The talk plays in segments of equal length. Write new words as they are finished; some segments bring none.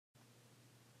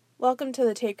Welcome to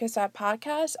the Tape Cassette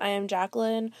Podcast. I am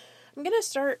Jacqueline. I'm going to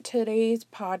start today's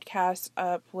podcast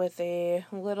up with a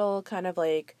little kind of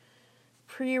like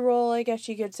pre-roll, I guess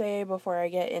you could say, before I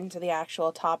get into the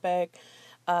actual topic.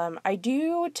 I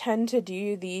do tend to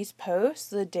do these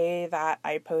posts the day that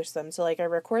I post them. So, I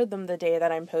record them the day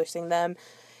that I'm posting them.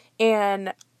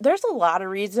 And there's a lot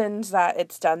of reasons that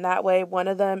it's done that way. One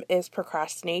of them is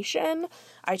procrastination.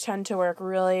 I tend to work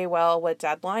really well with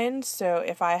deadlines. So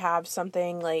if I have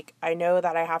something I know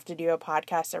that I have to do a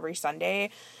podcast every Sunday,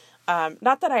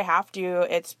 not that I have to,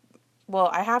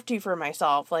 I have to for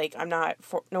myself.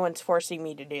 No one's forcing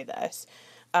me to do this.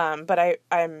 But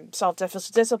I'm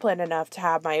self-disciplined enough to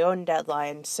have my own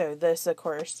deadline. So this, of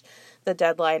course, the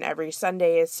deadline every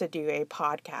Sunday is to do a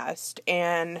podcast.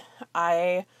 And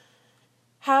I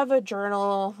have a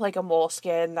journal, like a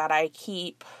Moleskine, that I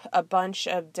keep a bunch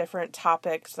of different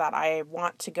topics that I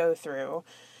want to go through.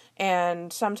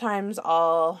 And sometimes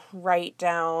I'll write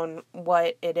down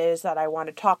what it is that I want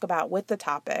to talk about with the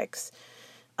topics.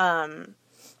 And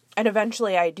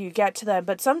eventually I do get to them.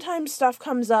 But sometimes stuff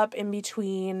comes up in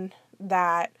between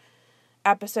that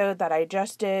episode that I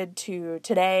just did to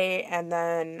today. And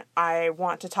then I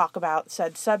want to talk about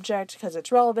said subject because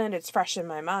it's relevant, it's fresh in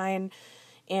my mind.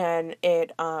 And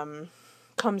it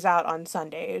comes out on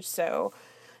Sundays. So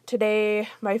today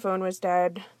my phone was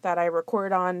dead that I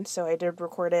record on, so I did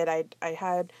record it. I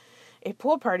had a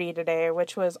pool party today,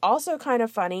 which was also kind of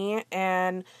funny.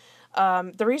 And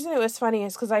the reason it was funny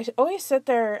is because I always sit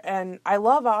there and I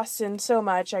love Austin so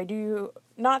much. I do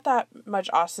not that much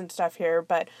Austin stuff here,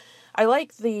 but I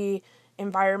like the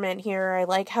environment here. I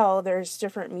like how there's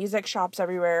different music shops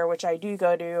everywhere, which I do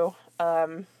go to.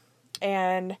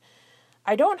 And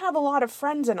I don't have a lot of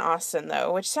friends in Austin,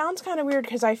 though, which sounds kind of weird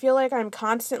because I feel like I'm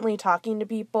constantly talking to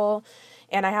people,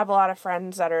 and I have a lot of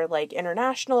friends that are,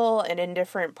 international and in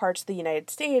different parts of the United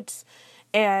States,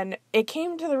 and it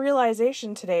came to the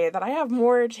realization today that I have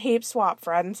more tape swap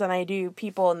friends than I do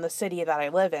people in the city that I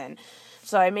live in.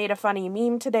 So I made a funny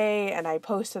meme today, and I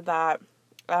posted that.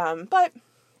 But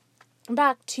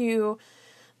back to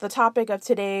the topic of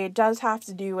today, it does have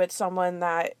to do with someone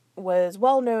that was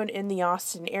well known in the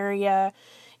Austin area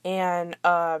and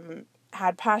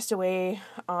had passed away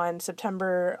on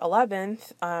September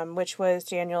 11th, which was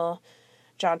Daniel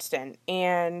Johnston.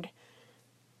 And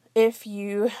if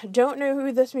you don't know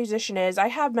who this musician is, I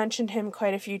have mentioned him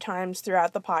quite a few times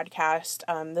throughout the podcast.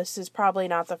 This is probably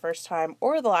not the first time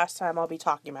or the last time I'll be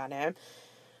talking about him,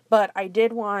 but I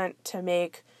did want to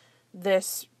make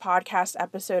this podcast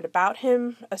episode about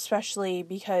him, especially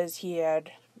because he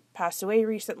had passed away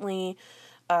recently,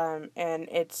 and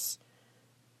it's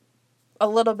a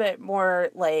little bit more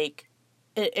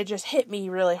it just hit me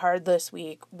really hard this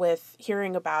week with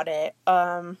hearing about it,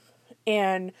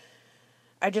 and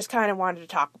I just kind of wanted to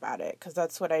talk about it, because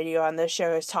that's what I do on this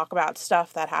show, is talk about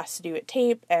stuff that has to do with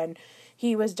tape, and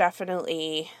he was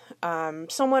definitely,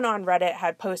 someone on Reddit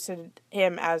had posted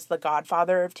him as the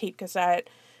godfather of tape cassette,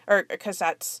 or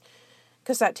cassette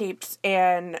tapes,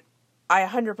 and I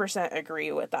 100%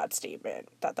 agree with that statement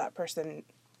that person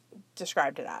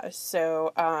described it as.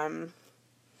 So,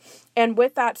 and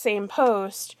with that same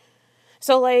post,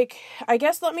 so I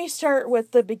guess let me start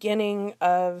with the beginning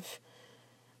of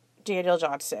Daniel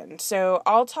Johnston. So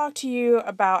I'll talk to you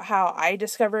about how I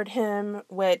discovered him,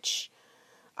 which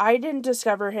I didn't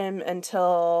discover him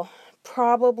until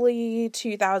probably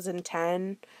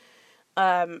 2010.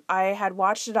 I had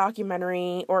watched a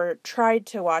documentary, or tried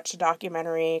to watch a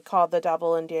documentary called The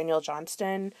Devil and Daniel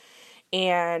Johnston,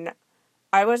 and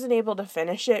I wasn't able to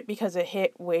finish it because it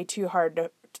hit way too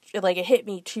hard it hit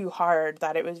me too hard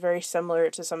that it was very similar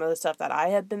to some of the stuff that I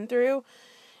had been through,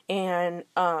 and,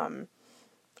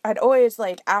 I'd always,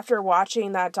 after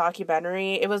watching that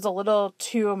documentary, it was a little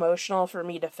too emotional for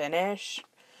me to finish,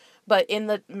 but in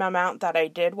the amount that I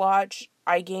did watch,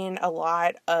 I gained a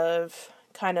lot of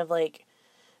kind of,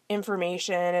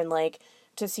 information and,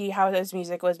 to see how his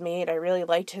music was made. I really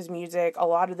liked his music. A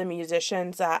lot of the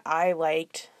musicians that I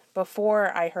liked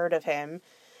before I heard of him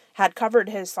had covered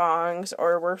his songs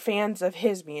or were fans of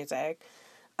his music.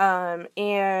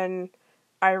 And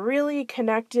I really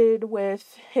connected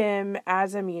with him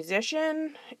as a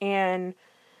musician and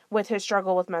with his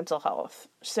struggle with mental health.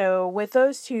 So with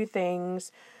those two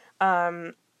things,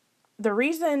 the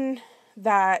reason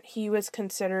that he was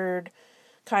considered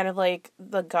kind of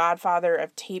the godfather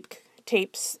of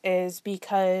tapes is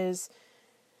because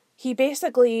he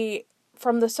basically,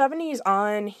 from the 70s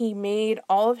on, he made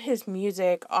all of his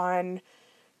music on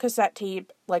cassette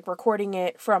tape, recording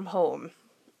it from home.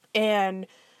 And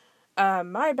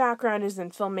my background is in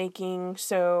filmmaking,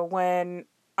 so when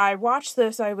I watched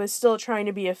this, I was still trying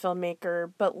to be a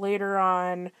filmmaker, but later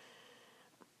on,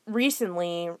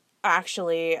 recently,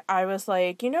 actually, I was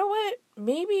like, you know what?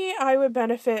 Maybe I would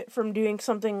benefit from doing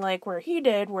something like where he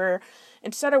did, where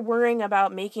instead of worrying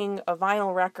about making a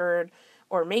vinyl record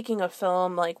or making a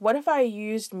film, like, what if I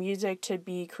used music to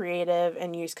be creative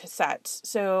and use cassettes?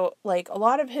 So, like, a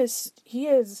lot of he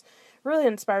has really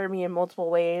inspired me in multiple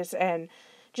ways, and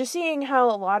just seeing how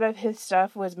a lot of his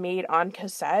stuff was made on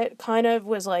cassette kind of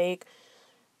was like,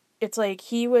 it's like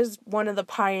he was one of the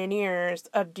pioneers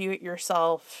of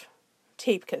do-it-yourself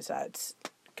cassette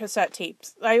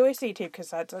tapes. I always say tape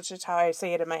cassettes, that's just how I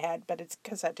say it in my head, but it's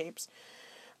cassette tapes.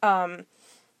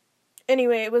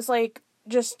 Anyway, it was like,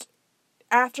 just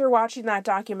after watching that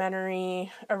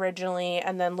documentary originally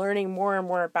and then learning more and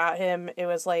more about him, it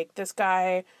was like, this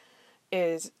guy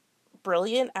is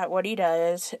brilliant at what he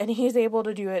does, and he's able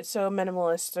to do it so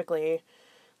minimalistically,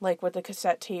 like with the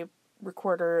cassette tape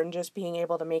recorder and just being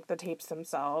able to make the tapes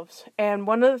themselves. And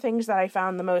one of the things that I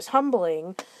found the most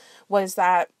humbling was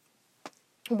that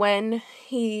when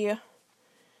he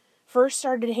first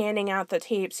started handing out the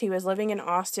tapes, he was living in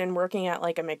Austin working at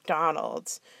like a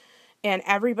McDonald's. And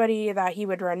everybody that he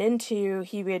would run into,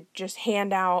 he would just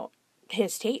hand out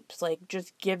his tapes, like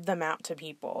just give them out to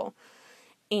people.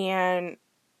 And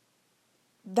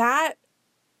that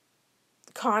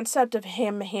concept of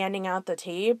him handing out the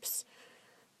tapes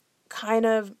kind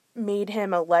of made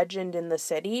him a legend in the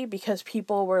city, because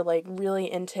people were like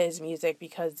really into his music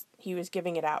because he was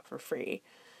giving it out for free.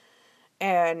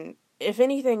 And if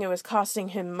anything, it was costing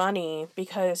him money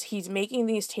because he's making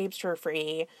these tapes for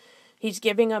free. He's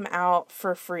giving them out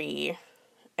for free,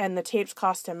 and the tapes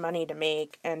cost him money to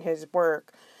make and his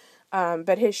work.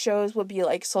 But his shows would be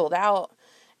like sold out,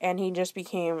 and he just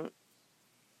became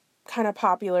kind of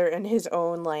popular in his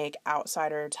own like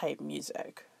outsider type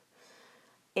music.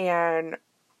 And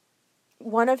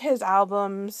one of his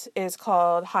albums is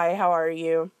called Hi, How Are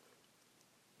You?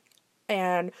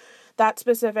 And that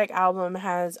specific album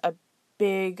has a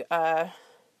big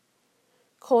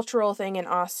cultural thing in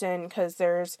Austin, because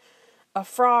there's a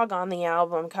frog on the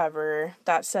album cover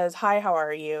that says, Hi, how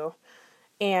are you?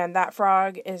 And that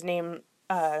frog is named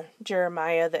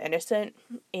Jeremiah the Innocent.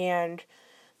 And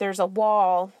there's a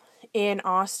wall in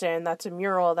Austin that's a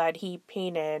mural that he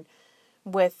painted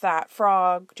with that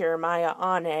frog, Jeremiah,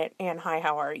 on it, and Hi,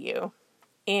 how are you?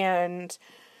 And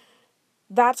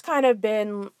that's kind of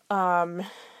been, I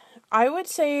would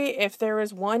say if there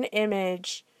was one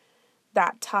image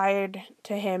that tied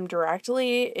to him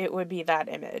directly, it would be that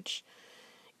image.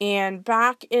 And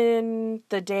back in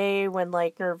the day when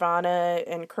like Nirvana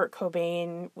and Kurt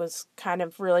Cobain was kind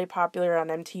of really popular on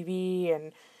MTV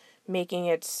and making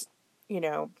its,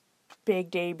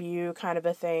 big debut kind of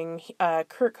a thing,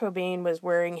 Kurt Cobain was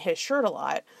wearing his shirt a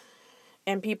lot,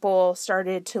 and people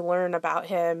started to learn about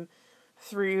him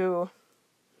through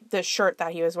the shirt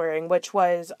that he was wearing, which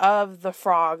was of the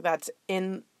frog that's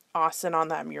in Austin on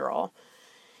that mural.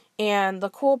 And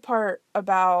the cool part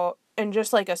about, and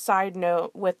just like a side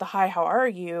note with the Hi, How Are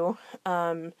You,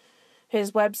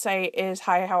 his website is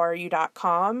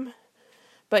hihowareyou.com.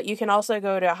 But you can also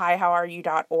go to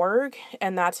hihowareyou.org,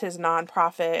 and that's his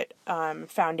nonprofit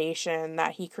foundation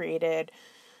that he created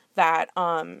that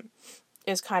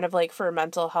is kind of like for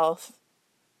mental health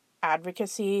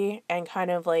advocacy, and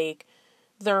kind of like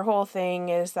their whole thing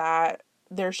is that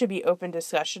there should be open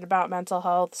discussion about mental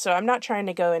health. So I'm not trying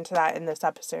to go into that in this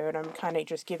episode. I'm kind of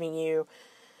just giving you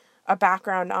a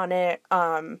background on it.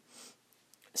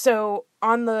 So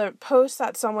on the post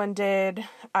that someone did,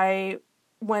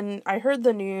 when I heard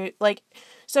the news,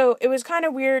 so it was kind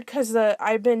of weird because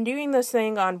I've been doing this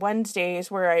thing on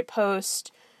Wednesdays where I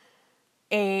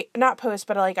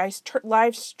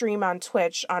live stream on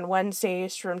Twitch on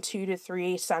Wednesdays from 2 to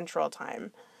 3 Central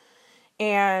Time.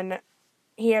 And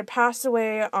he had passed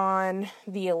away on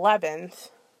the 11th,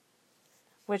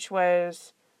 which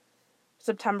was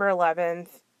September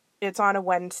 11th. It's on a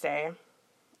Wednesday.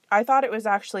 I thought it was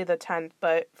actually the 10th,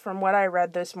 but from what I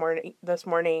read this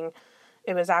morning,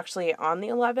 it was actually on the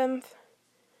 11th.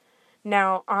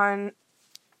 Now, on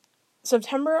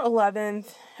September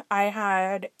 11th, I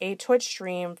had a Twitch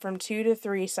stream from 2 to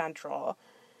 3 Central.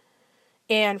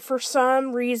 And for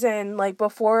some reason,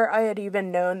 before I had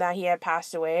even known that he had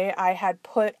passed away, I had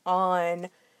put on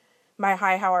my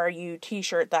Hi, How Are You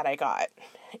t-shirt that I got.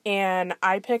 And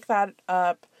I picked that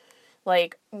up,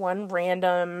 one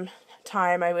random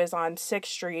time I was on 6th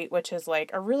Street, which is,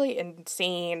 a really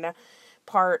insane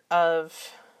part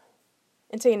of,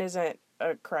 insane isn't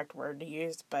a correct word to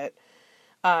use, but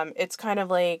it's kind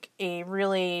of a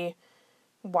really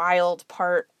wild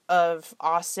part of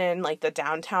Austin, like the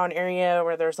downtown area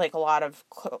where there's like a lot of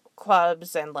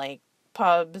clubs and like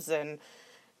pubs and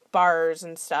bars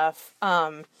and stuff.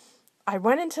 I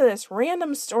went into this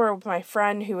random store with my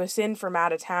friend who was in from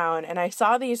out of town, and I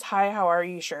saw these "Hi, how are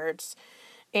you" shirts,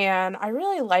 and I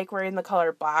really like wearing the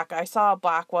color black. I saw a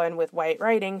black one with white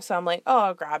writing, so I'm like, oh,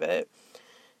 I'll grab it.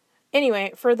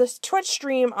 Anyway, for this Twitch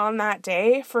stream on that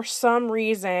day, for some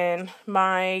reason,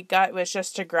 my gut was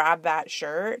just to grab that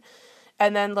shirt.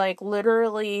 And then, like,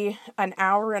 literally an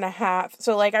hour and a half.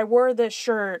 So, like, I wore this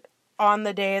shirt on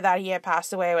the day that he had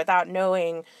passed away without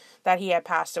knowing that he had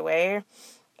passed away.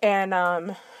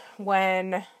 And,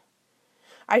 when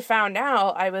I found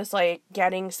out, I was, like,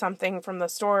 getting something from the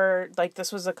store. Like,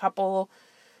 this was a couple,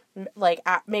 like,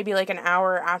 maybe like an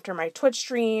hour after my Twitch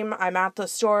stream. I'm at the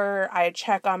store, I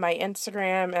check on my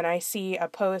Instagram, and I see a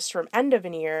post from End of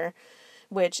Veneer,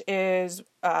 which is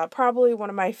probably one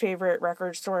of my favorite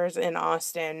record stores in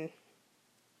Austin.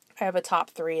 I have a top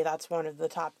 3, that's one of the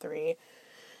top 3.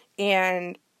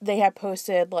 And they had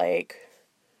posted, like,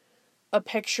 a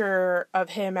picture of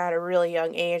him at a really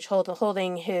young age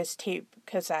holding his tape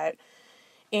cassette.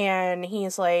 And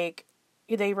he's like,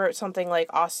 they wrote something like,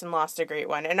 "Austin lost a great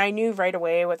one." And I knew right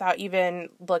away, without even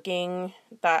looking,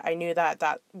 that I knew that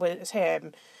that was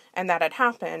him and that had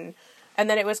happened. And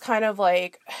then it was kind of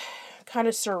like, kind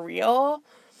of surreal.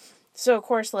 So, of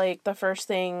course, like, the first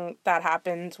thing that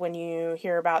happens when you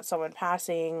hear about someone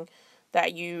passing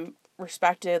that you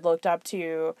respected, looked up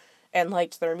to, and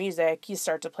liked their music, you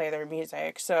start to play their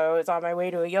music. So I was on my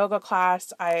way to a yoga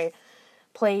class. I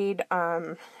played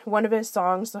one of his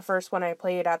songs. The first one I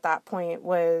played at that point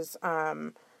was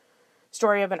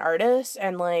Story of an Artist,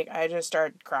 and like I just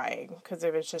started crying because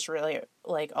it was just really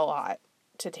like a lot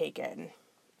to take in.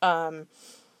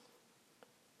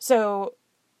 So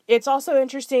it's also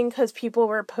interesting because people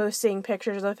were posting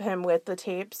pictures of him with the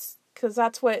tapes, because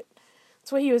that's what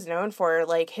he was known for.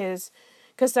 Like, his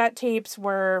cassette tapes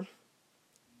were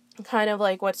kind of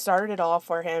like what started it all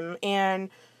for him. And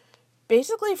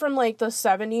basically from like the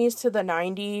 70s to the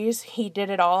 90s, he did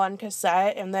it all on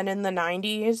cassette. And then in the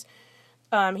 90s,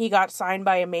 he got signed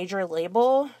by a major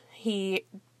label. He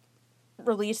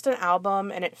released an album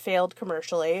and it failed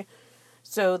commercially,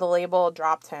 so the label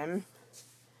dropped him.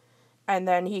 And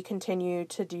then he continued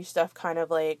to do stuff kind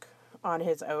of like on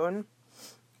his own.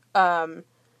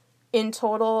 In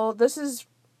total,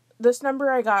 this number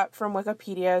I got from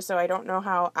Wikipedia, so I don't know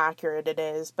how accurate it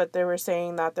is, but they were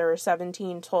saying that there were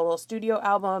 17 total studio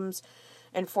albums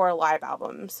and 4 live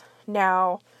albums.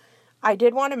 Now, I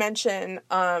did want to mention,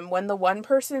 when the one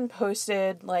person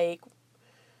posted, like,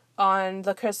 on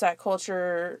the Cassette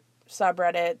Culture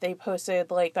subreddit, they posted,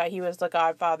 like, that he was the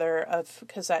godfather of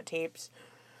cassette tapes.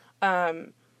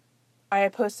 I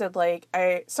had posted, like,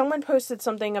 someone posted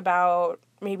something about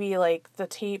maybe, like, the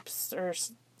tapes or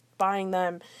buying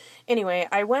them. Anyway,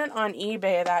 I went on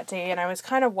eBay that day and I was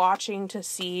kind of watching to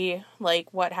see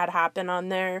like what had happened on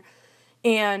there,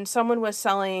 and someone was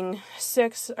selling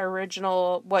 6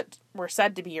 original, what were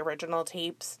said to be original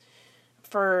tapes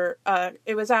for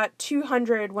it was at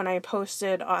 $200 when I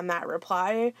posted on that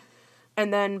reply,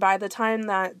 and then by the time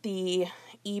that the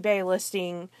eBay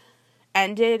listing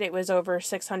ended, it was over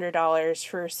 $600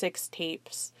 for 6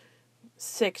 tapes,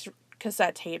 6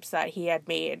 cassette tapes that he had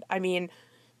made. I mean,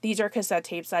 these are cassette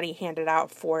tapes that he handed out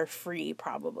for free,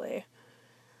 probably.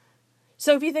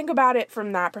 So if you think about it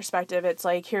from that perspective, it's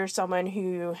like, here's someone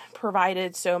who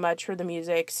provided so much for the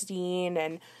music scene,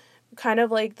 and kind of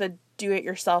like the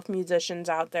do-it-yourself musicians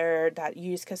out there that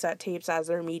use cassette tapes as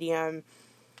their medium,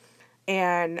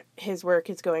 and his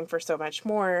work is going for so much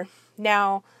more.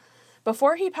 Now,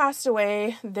 before he passed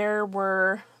away, there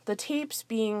were the tapes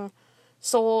being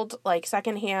sold like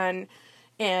secondhand,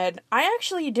 and I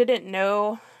actually didn't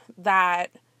know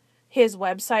that his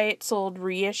website sold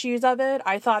reissues of it.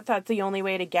 I thought that the only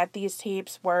way to get these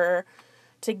tapes were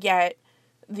to get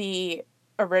the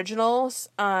originals.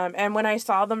 And when I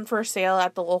saw them for sale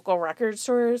at the local record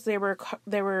stores, they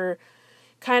were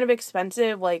kind of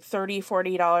expensive, like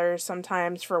 $30-$40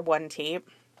 sometimes for one tape,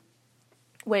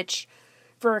 which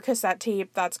for a cassette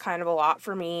tape, that's kind of a lot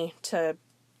for me to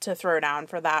throw down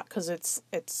for that, because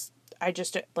I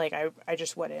just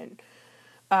wouldn't.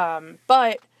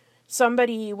 But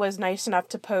somebody was nice enough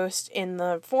to post in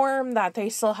the forum that they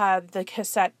still had the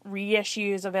cassette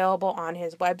reissues available on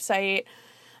his website.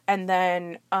 And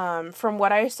then, from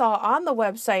what I saw on the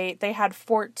website, they had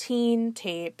 14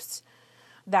 tapes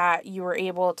that you were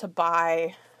able to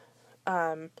buy.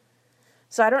 So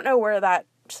I don't know where that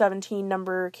 17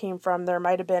 number came from. There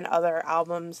might have been other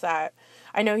albums that,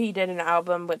 I know he did an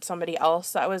album with somebody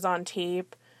else that was on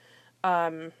tape.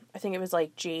 I think it was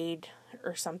like Jade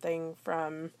or something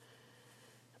from,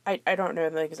 I don't know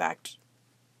the exact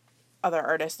other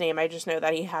artist name. I just know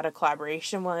that he had a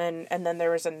collaboration one, and then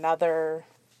there was another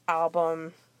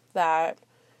album that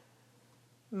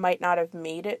might not have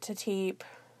made it to tape.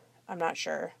 I'm not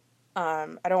sure.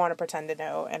 I don't want to pretend to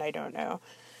know, and I don't know.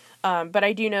 But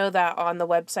I do know that on the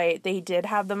website, they did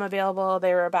have them available.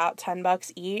 They were about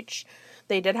 $10 each.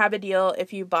 They did have a deal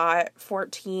if you bought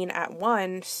 14 at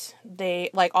once. They,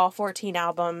 like all 14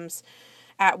 albums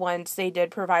at once, they did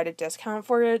provide a discount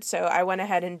for it. So I went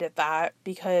ahead and did that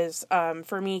because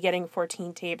for me, getting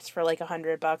 14 tapes for like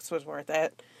 $100 was worth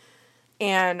it.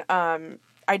 And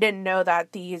I didn't know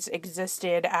that these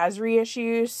existed as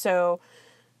reissues, so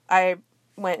I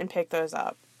went and picked those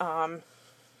up.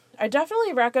 I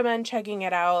definitely recommend checking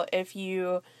it out. If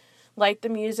you like the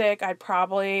music, I'd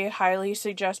probably highly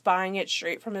suggest buying it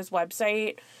straight from his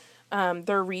website.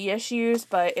 They're reissues,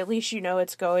 but at least you know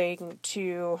it's going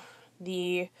to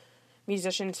the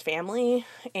musician's family.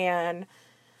 And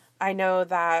I know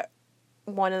that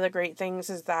one of the great things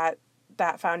is that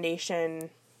that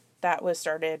foundation that was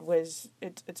started was,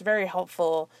 it's very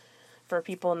helpful for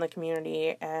people in the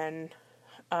community. And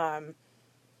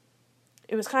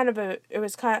it was kind of a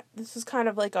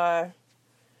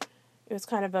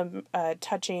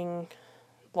touching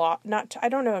I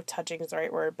don't know if touching is the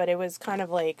right word, but it was kind of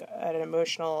like an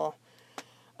emotional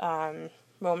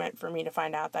moment for me to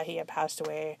find out that he had passed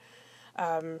away.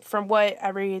 From what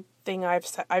everything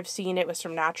I've seen, it was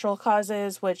from natural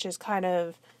causes, which is kind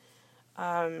of,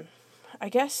 I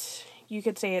guess you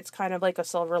could say it's kind of like a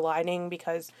silver lining,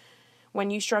 because when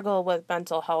you struggle with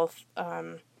mental health,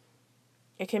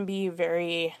 it can be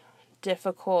very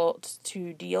difficult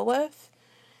to deal with.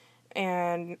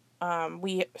 And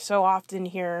we so often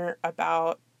hear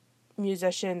about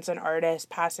musicians and artists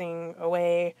passing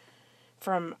away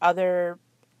from other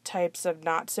types of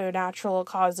not so natural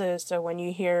causes. So when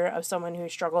you hear of someone who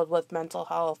struggled with mental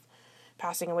health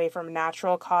passing away from a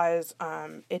natural cause,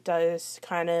 it does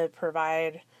kind of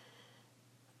provide,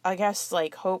 I guess,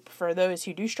 like hope for those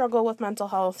who do struggle with mental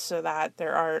health, so that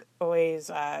there aren't always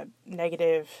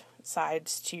negative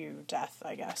sides to death,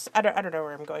 I guess. I don't know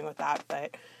where I'm going with that,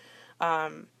 but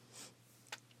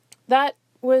that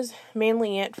was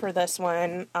mainly it for this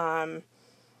one.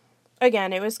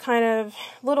 Again, it was kind of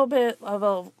a little bit of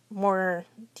a more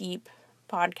deep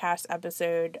podcast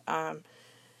episode.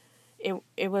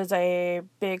 It was a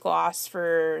big loss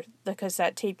for the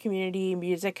cassette tape community,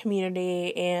 music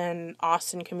community, and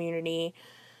Austin community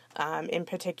in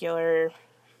particular.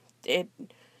 I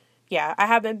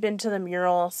haven't been to the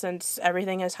mural since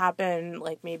everything has happened.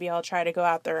 Like, maybe I'll try to go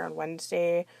out there on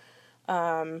Wednesday.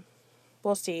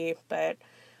 We'll see, but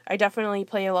I definitely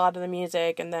play a lot of the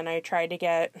music, and then I tried to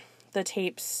get the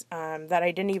tapes that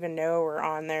I didn't even know were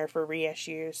on there for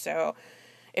reissue. So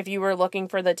if you were looking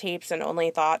for the tapes and only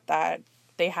thought that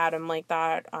they had them like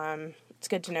that, it's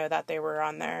good to know that they were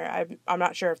on there. I'm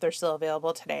not sure if they're still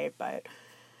available today, but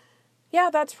yeah,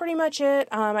 that's pretty much it.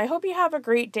 I hope you have a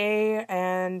great day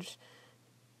and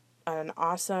an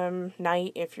awesome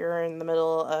night if you're in the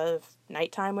middle of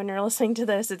nighttime when you're listening to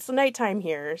this. It's the nighttime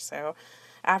here, so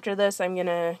after this I'm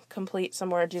gonna complete some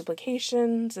more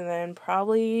duplications and then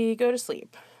probably go to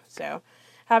sleep. So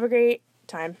have a great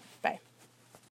time.